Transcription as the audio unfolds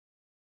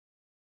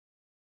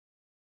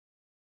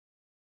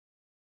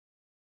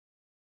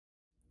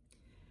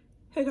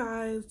Hey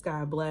guys,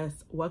 God bless.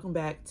 Welcome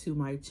back to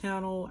my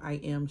channel. I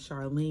am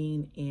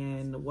Charlene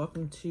and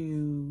welcome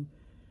to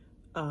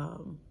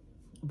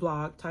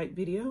vlog type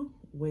video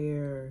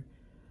where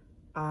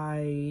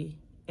I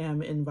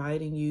am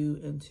inviting you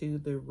into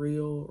the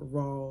real,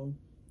 raw,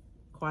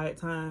 quiet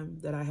time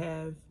that I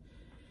have.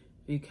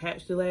 If you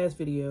catch the last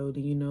video,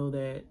 then you know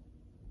that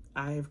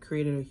I have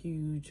created a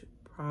huge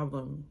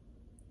problem,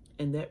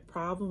 and that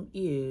problem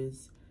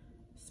is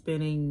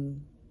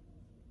spending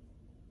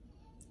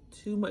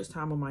too much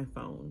time on my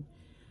phone.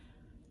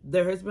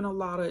 There has been a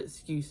lot of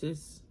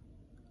excuses.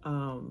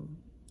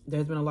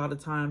 There's been a lot of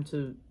time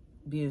to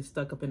being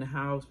stuck up in the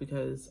house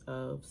because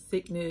of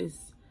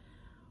sickness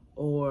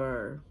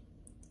or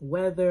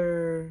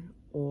weather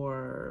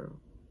or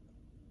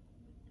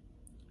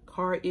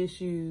car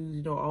issues,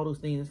 you know, all those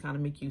things kind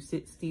of make you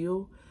sit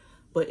still.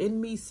 But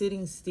in me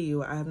sitting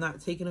still, I have not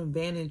taken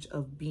advantage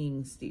of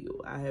being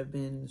still. I have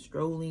been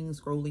scrolling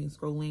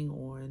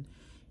on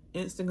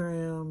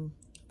Instagram,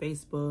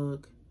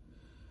 Facebook,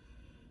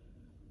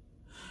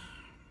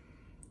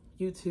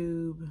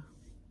 YouTube.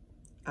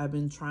 I've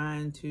been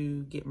trying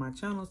to get my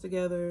channels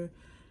together.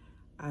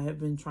 I have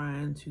been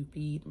trying to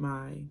feed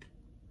my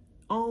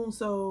own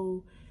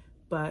soul,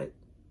 but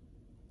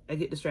I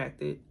get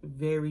distracted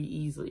very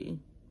easily.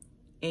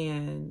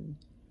 And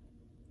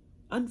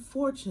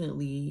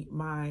unfortunately,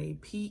 my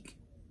peak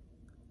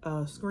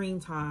screen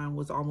time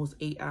was almost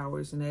 8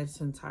 hours, and that's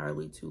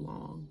entirely too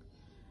long.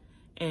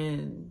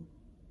 And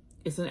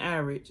it's an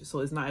average,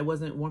 so it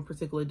wasn't one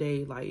particular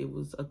day. Like, it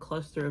was a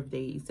cluster of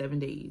days, 7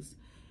 days.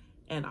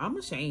 And I'm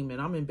ashamed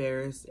and I'm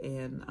embarrassed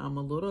and I'm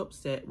a little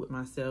upset with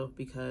myself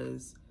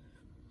because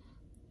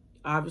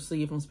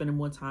obviously if I'm spending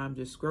more time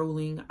just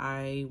scrolling,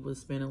 I was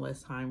spending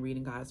less time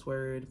reading God's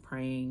word,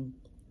 praying,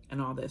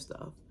 and all that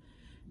stuff.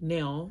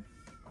 Now,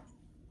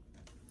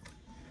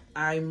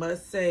 I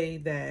must say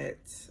that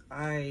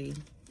I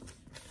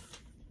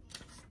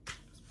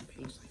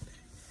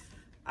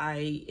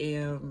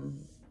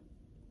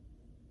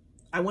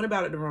went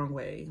about it the wrong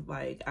way.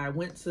 Like, I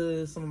went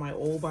to some of my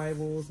old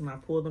Bibles and I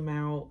pulled them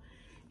out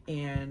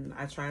and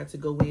I tried to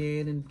go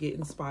in and get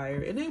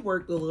inspired, and they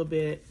worked a little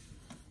bit.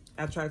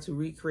 I tried to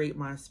recreate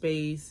my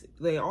space.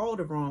 They're all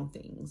the wrong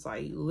things,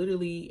 like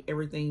literally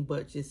everything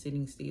but just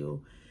sitting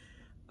still.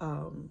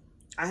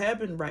 I have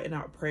been writing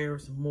out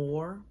prayers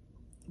more,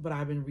 but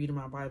I've been reading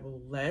my Bible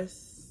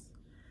less.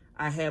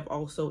 I have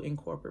also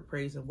incorporated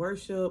praise and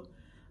worship,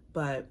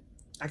 but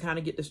I kind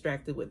of get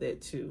distracted with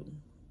it too.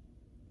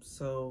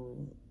 So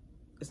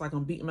it's like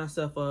I'm beating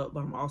myself up,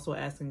 but I'm also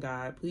asking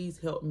God, please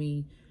help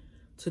me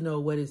to know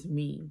what is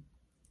me,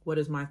 what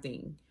is my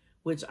thing,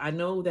 which I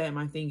know that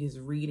my thing is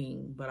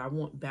reading, but I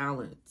want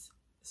balance.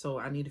 So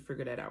I need to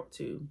figure that out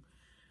too,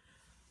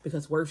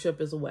 because worship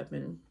is a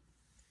weapon.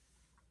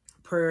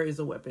 Prayer is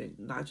a weapon,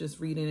 not just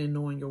reading and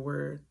knowing your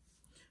word.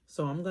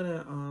 So I'm going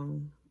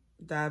to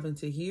dive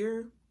into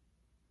here,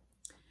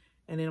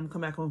 and then I'm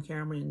come back on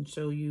camera and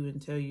show you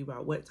and tell you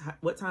about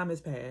what time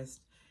has passed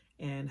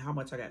and how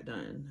much I got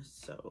done.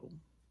 So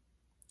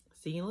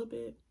see you in a little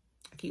bit.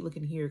 I keep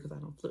looking here because I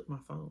don't flip my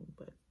phone,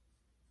 but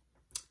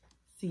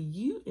see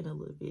you in a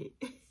little bit.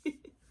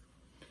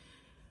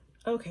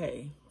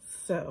 Okay,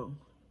 so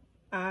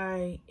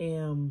I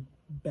am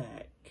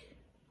back.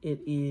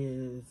 It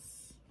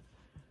is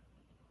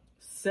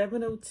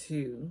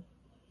 7:02.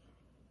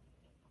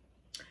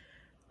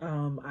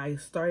 I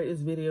started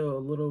this video a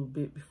little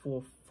bit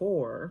before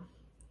 4,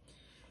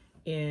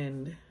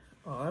 and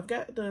all I've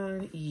got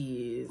done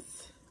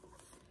is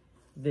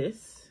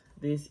this.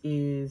 This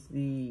is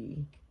the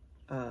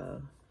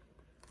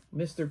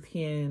Mr.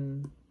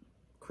 Penn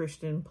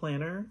Christian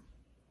Planner.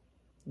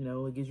 You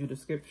know, it gives you the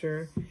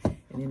scripture, and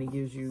then it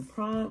gives you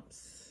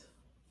prompts,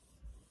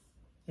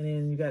 and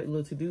then you got a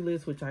little to-do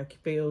list, which I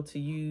failed to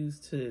use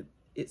to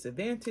its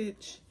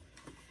advantage.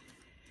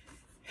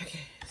 Okay,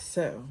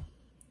 so,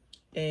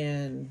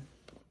 and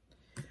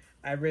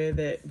I read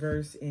that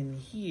verse in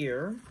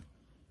here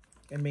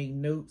and made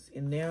notes,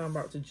 and now I'm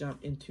about to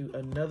jump into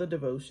another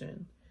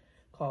devotion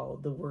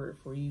called The Word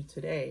for You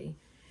Today.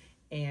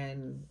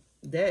 And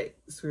that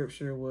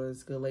scripture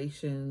was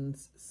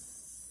Galatians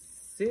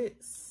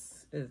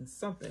 6 and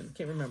something.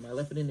 Can't remember. I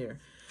left it in there.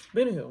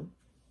 But anywho,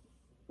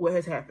 what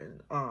has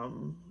happened?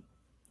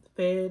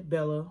 Fed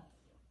Bella,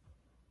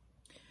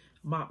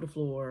 mopped the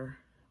floor,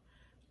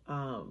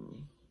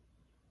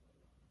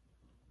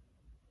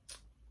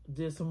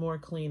 did some more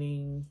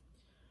cleaning,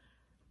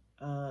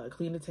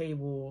 cleaned the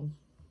table.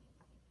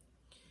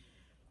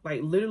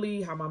 Like,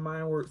 literally how my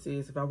mind works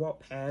is if I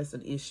walk past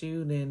an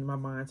issue, then my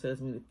mind tells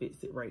me to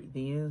fix it right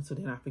then. So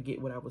then I forget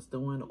what I was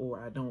doing, or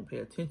I don't pay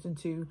attention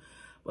to.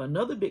 But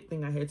another big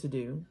thing I had to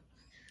do,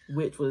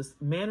 which was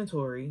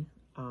mandatory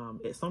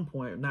at some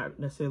point, not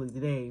necessarily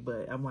today,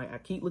 but I'm like, I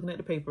keep looking at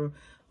the paper.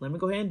 Let me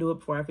go ahead and do it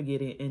before I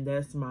forget it. And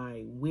that's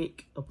my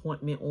WIC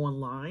appointment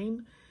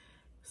online.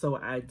 So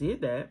I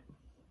did that.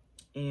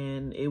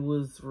 And it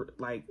was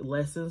like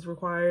lessons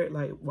required,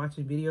 like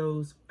watching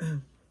videos.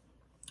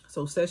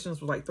 So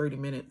sessions were like 30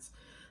 minutes.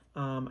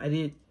 I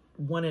did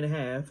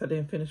 1.5. I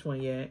didn't finish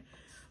one yet.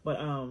 But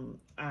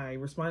I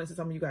responded to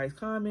some of you guys'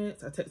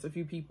 comments. I texted a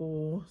few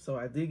people, so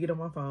I did get on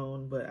my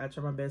phone, but I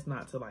try my best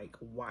not to like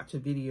watch a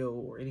video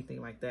or anything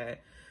like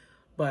that.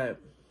 But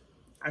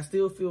I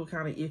still feel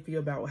kind of iffy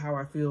about how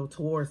I feel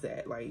towards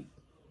that. Like,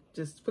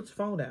 just put your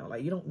phone down.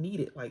 Like, you don't need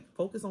it. Like,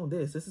 focus on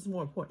this. This is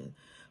more important.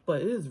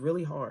 But it is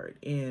really hard.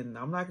 And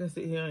I'm not going to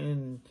sit here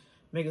and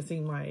make it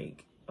seem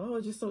like, oh,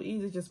 it's just so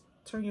easy. Just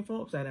turn your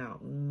phone upside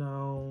down.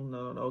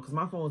 No. Because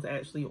my phone is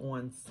actually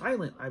on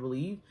silent, I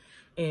believe.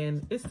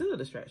 And it's still a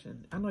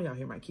distraction. I know y'all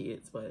hear my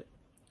kids, but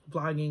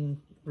vlogging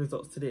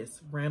results to this.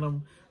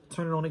 Random,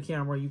 turn it on the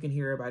camera. You can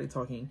hear everybody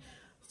talking.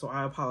 So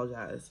I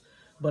apologize.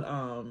 But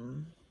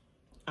I'm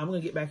going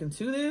to get back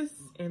into this.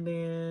 And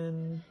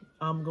then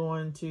I'm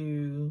going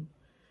to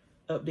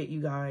update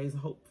you guys.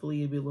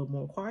 Hopefully it'll be a little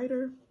more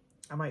quieter.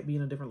 I might be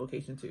in a different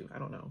location too. I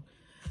don't know.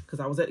 Because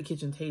I was at the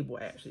kitchen table,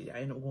 actually. I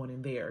ended up going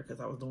in there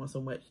because I was doing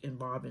so much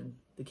involving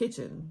the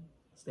kitchen.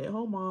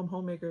 Stay-at-home mom,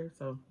 homemaker.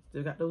 So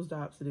still got those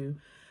jobs to do.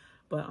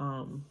 But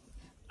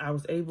I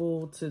was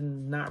able to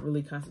not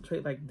really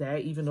concentrate like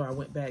that, even though I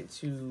went back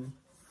to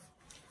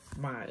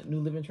my New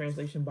Living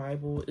Translation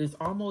Bible. It's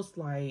almost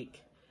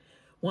like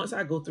once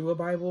I go through a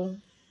Bible,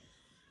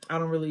 I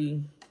don't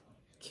really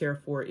care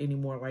for it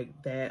anymore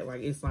like that.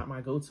 Like, it's not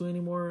my go-to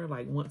anymore.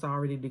 Like, once I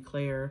already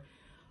declare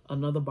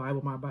another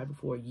Bible, my Bible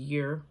for a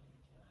year,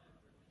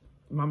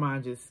 my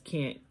mind just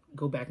can't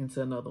go back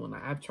into another one.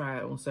 Like, I've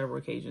tried on several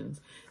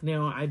occasions.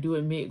 Now, I do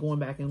admit going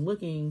back and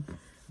looking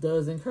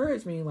does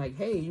encourage me, like,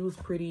 hey, you was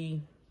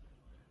pretty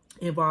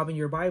involved in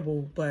your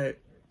Bible, but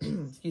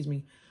excuse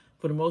me,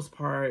 for the most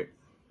part,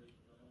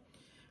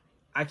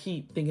 I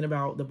keep thinking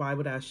about the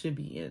Bible that I should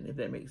be in, if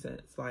that makes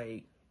sense.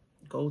 Like,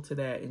 go to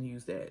that and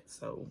use that.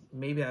 So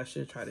maybe I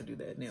should try to do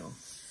that now,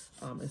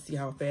 and see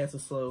how fast or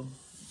slow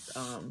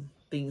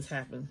things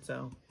happen.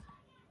 So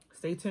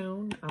stay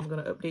tuned. I'm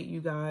gonna update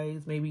you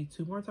guys maybe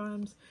 2 more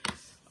times.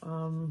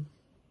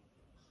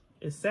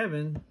 It's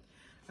 7.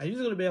 I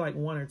usually go to bed like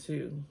 1 or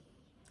 2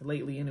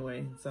 lately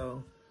anyway.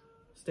 So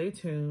stay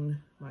tuned,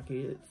 my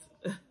kids.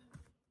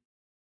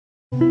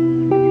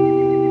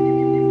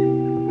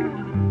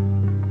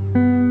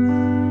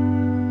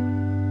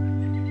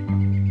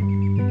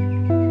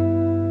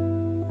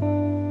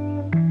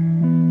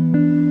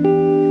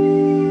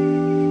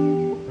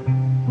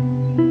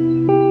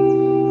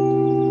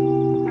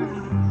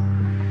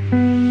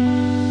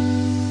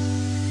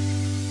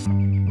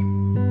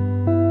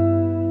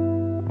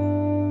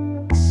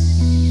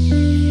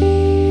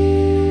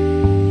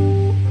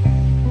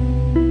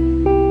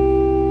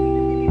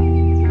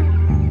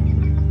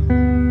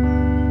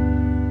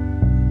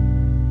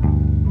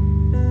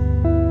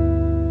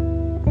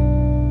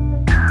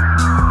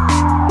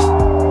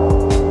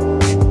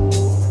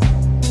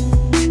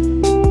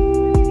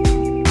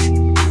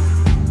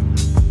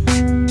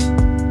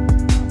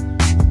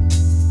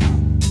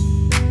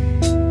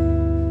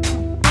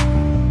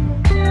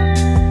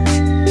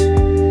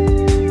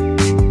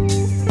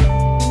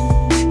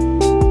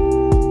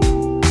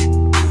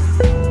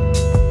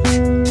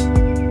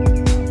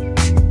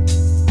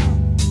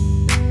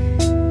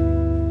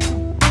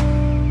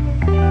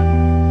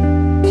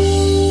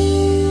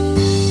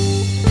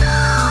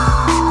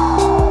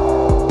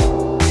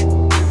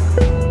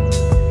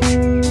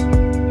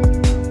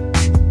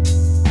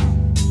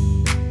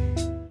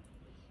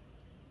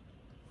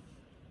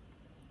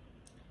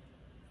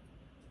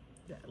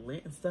 Got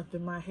lint and stuff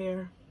in my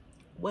hair.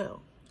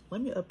 Well,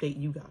 let me update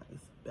you guys.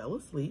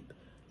 Bella's asleep.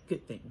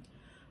 Good thing.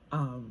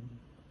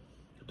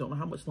 Don't know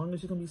how much longer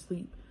she's gonna be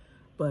asleep,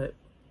 but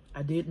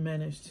I did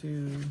manage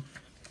to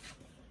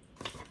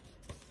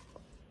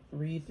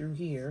read through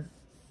here.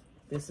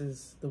 This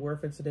is the Word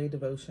for Today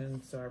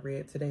devotion. So I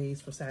read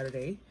today's for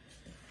Saturday,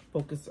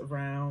 focused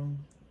around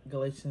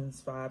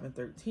Galatians 5 and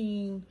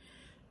 13.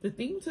 The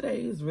theme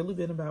today has really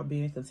been about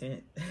being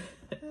content.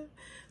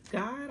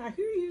 God, I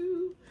hear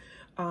you.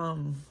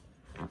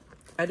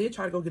 I did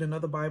try to go get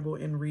another Bible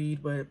and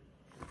read, but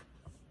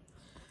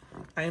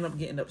I ended up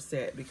getting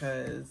upset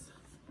because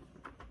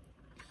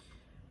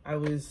I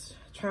was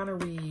trying to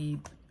read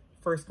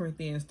 1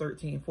 Corinthians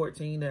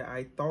 13:14 that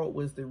I thought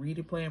was the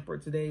reading plan for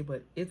today,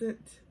 but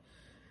isn't.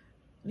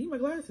 I need my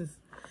glasses.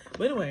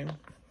 But anyway,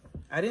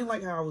 I didn't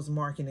like how I was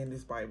marking in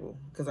this Bible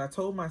because I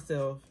told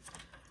myself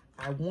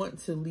I want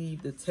to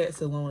leave the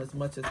text alone as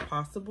much as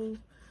possible.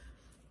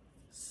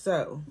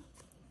 So,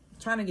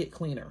 trying to get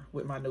cleaner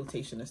with my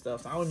notation and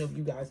stuff. So I don't know if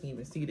you guys can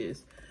even see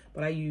this,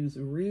 but I use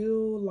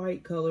real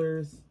light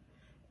colors.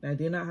 And I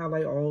did not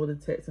highlight all of the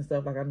text and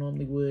stuff like I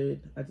normally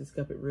would. I just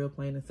kept it real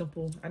plain and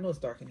simple. I know it's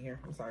dark in here.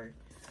 I'm sorry.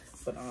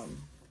 But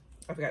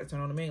I forgot to turn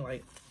on the main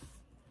light.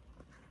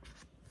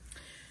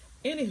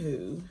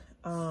 Anywho,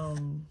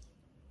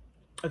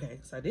 okay,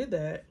 so I did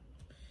that.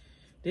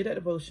 Did that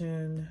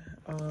devotion.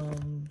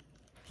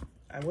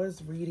 I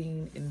was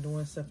reading and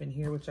doing stuff in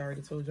here, which I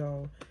already told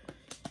y'all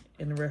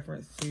in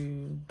reference to,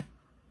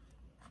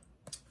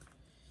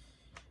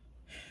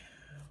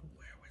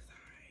 where was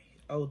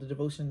I? Oh, the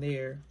devotion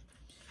there.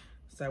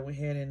 So I went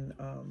ahead and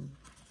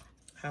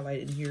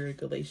highlighted here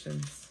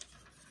Galatians,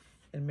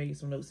 and made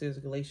some notes. There's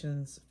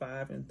Galatians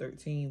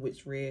 5:13,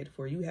 which read,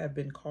 "For you have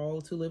been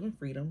called to live in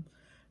freedom,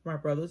 my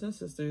brothers and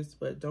sisters,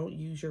 but don't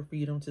use your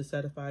freedom to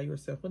satisfy your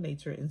sinful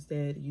nature.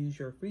 Instead, use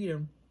your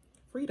freedom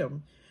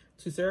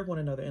to serve one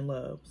another in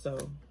love."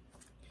 So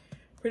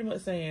pretty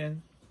much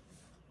saying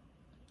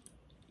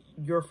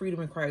your freedom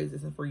in Christ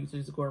isn't for you to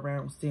just go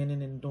around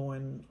sinning and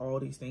doing all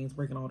these things,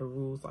 breaking all the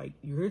rules. Like,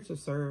 you're here to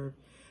serve.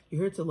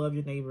 You're here to love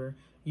your neighbor.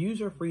 Use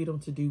your freedom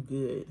to do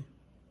good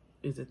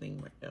is the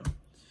thing right now.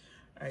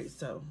 All right,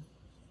 so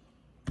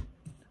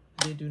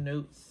I did do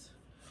notes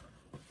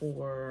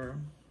for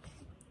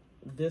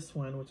this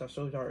one, which I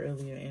showed y'all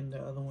earlier, and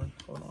the other one.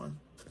 Hold on.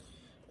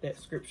 That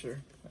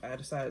scripture. I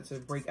decided to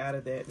break out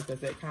of that because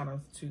that kind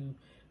of too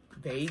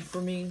vague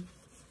for me.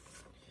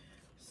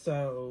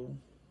 So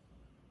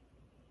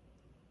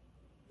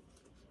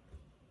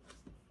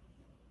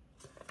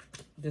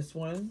this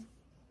one,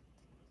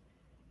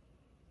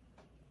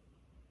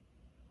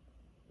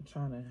 I'm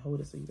trying to hold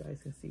it so you guys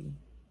can see.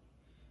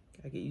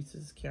 Gotta get used to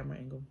this camera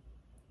angle.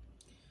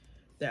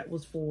 That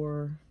was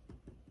for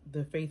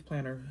the faith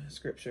planner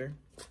scripture.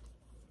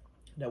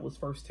 That was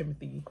 1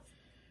 Timothy,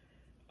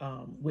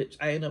 which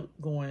I ended up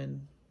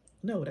going,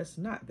 no, that's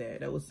not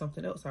that. That was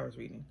something else I was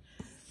reading.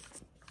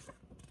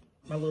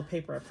 My little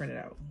paper I printed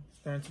out,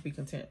 learn to be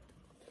content.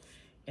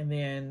 And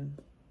then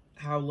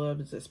how love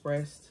is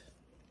expressed.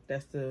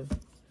 That's the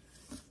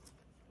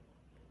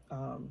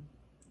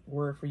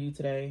word for you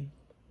today.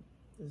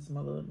 This is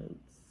my little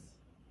notes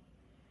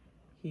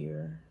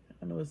here.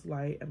 I know it's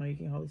light. I know you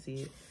can hardly see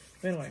it.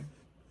 But anyway,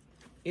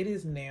 it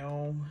is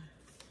now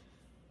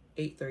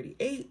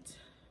 8:38.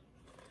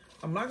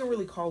 I'm not gonna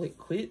really call it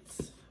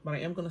quits, but I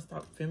am gonna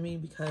stop filming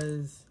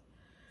because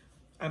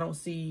I don't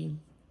see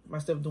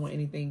myself doing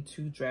anything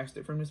too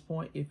drastic from this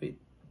point. If it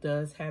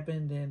does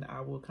happen, then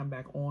I will come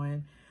back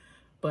on.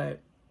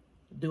 But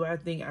do I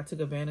think I took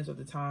advantage of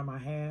the time I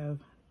have?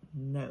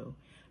 No.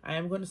 I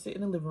am going to sit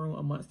in the living room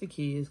amongst the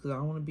kids because I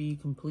don't want to be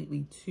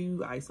completely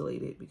too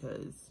isolated,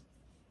 because,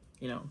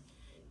 you know,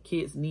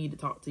 kids need to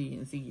talk to you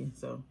and see you.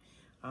 So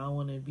I don't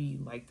want to be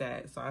like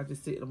that. So I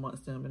just sit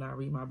amongst them and I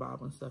read my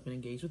Bible and stuff and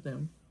engage with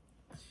them.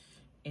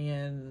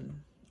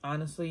 And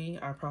honestly,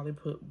 I probably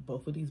put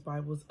both of these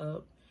Bibles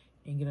up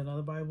and get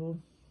another Bible,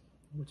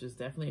 which is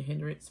definitely a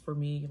hindrance for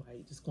me,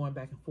 like just going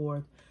back and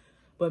forth.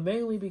 But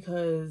mainly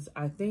because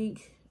I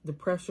think the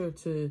pressure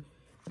to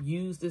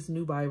use this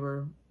new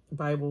Bible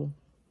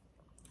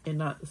and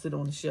not sit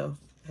on the shelf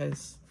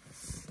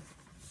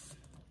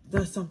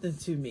does something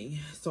to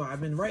me. So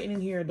I've been writing in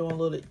here, doing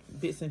little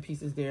bits and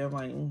pieces there. I'm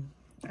like,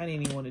 I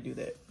didn't even want to do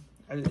that.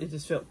 It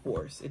just felt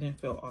forced. It didn't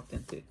feel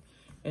authentic.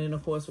 And then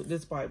of course with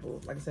this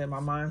Bible, like I said, my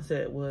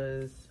mindset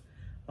was,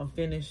 I'm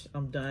finished,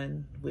 I'm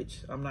done,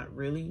 which I'm not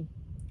really.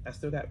 I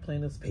still got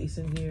plenty of space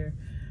in here,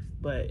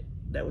 but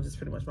that was just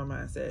pretty much my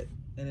mindset.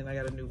 And then I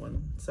got a new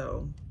one.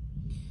 So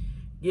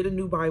get a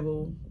new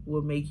Bible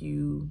will make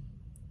you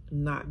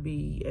not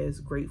be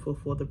as grateful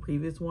for the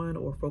previous one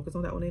or focus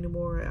on that one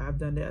anymore. I've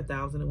done that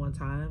 1,001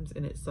 times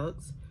and it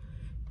sucks.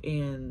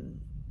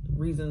 And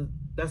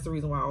that's the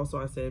reason why also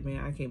I said,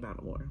 man, I can't buy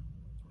no more.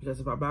 Because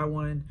if I buy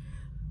one,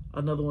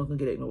 another one's gonna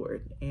get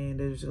ignored and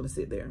they're just gonna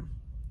sit there.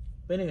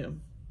 But anyway,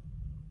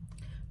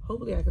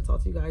 hopefully I can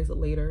talk to you guys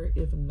later.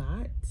 If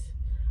not,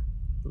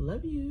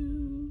 love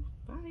you.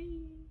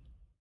 Bye.